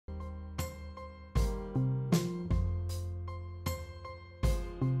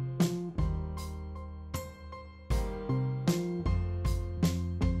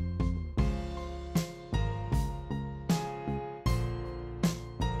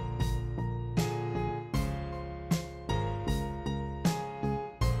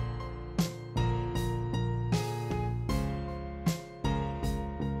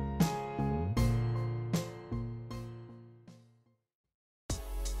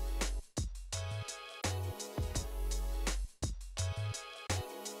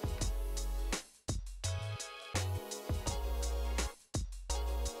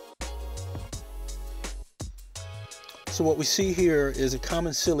So what we see here is a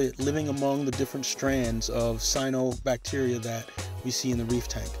common ciliate living among the different strands of cyanobacteria that we see in the reef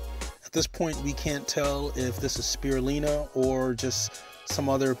tank. At this point, we can't tell if this is spirulina or just some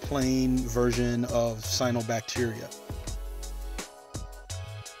other plain version of cyanobacteria.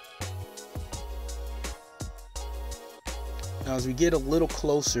 Now, as we get a little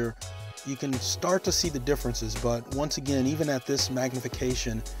closer, you can start to see the differences, but once again, even at this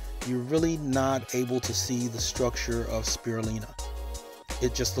magnification, you're really not able to see the structure of spirulina.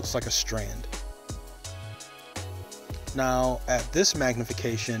 It just looks like a strand. Now, at this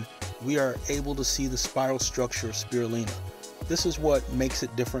magnification, we are able to see the spiral structure of spirulina. This is what makes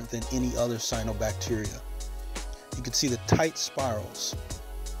it different than any other cyanobacteria. You can see the tight spirals.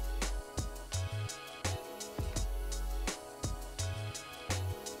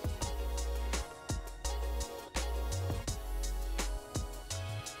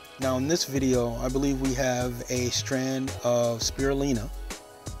 Now in this video, I believe we have a strand of spirulina.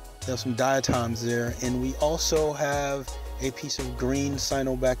 There's some diatoms there, and we also have a piece of green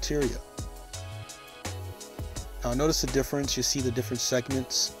cyanobacteria. Now notice the difference. You see the different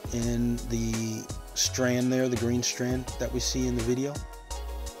segments in the strand there, the green strand that we see in the video.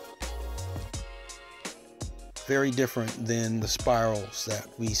 Very different than the spirals that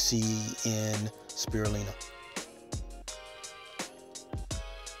we see in spirulina.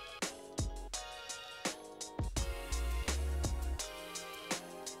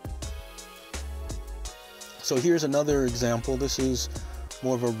 So here's another example. This is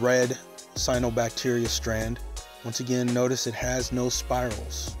more of a red cyanobacteria strand. Once again, notice it has no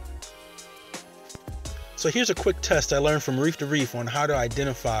spirals. So here's a quick test I learned from Reef to Reef on how to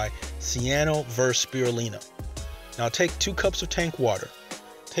identify cyano versus spirulina. Now take 2 cups of tank water.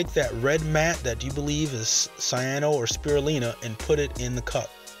 Take that red mat that you believe is cyano or spirulina and put it in the cup.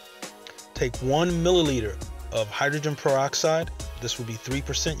 Take 1 milliliter of hydrogen peroxide. This will be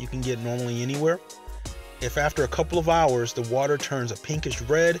 3%. You can get normally anywhere. If after a couple of hours the water turns a pinkish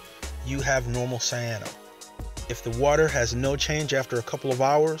red, you have normal cyano. If the water has no change after a couple of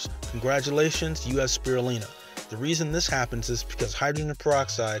hours, congratulations, you have spirulina. The reason this happens is because hydrogen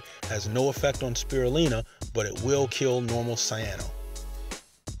peroxide has no effect on spirulina, but it will kill normal cyano.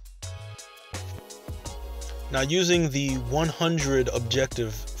 Now using the 100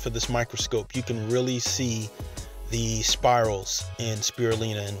 objective for this microscope, you can really see the spirals in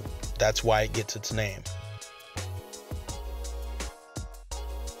spirulina, and that's why it gets its name.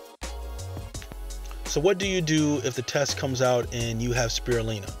 So what do you do if the test comes out and you have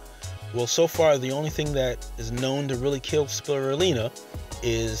spirulina? Well, so far the only thing that is known to really kill spirulina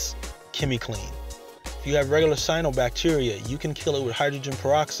is chemi-clean. If you have regular cyanobacteria, you can kill it with hydrogen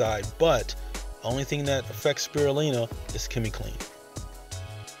peroxide, but the only thing that affects spirulina is chemi-clean.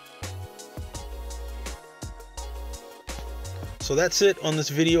 So that's it on this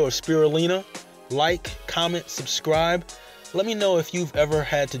video of spirulina. Like, comment, subscribe. Let me know if you've ever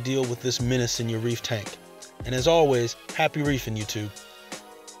had to deal with this menace in your reef tank. And as always, happy reefing, YouTube.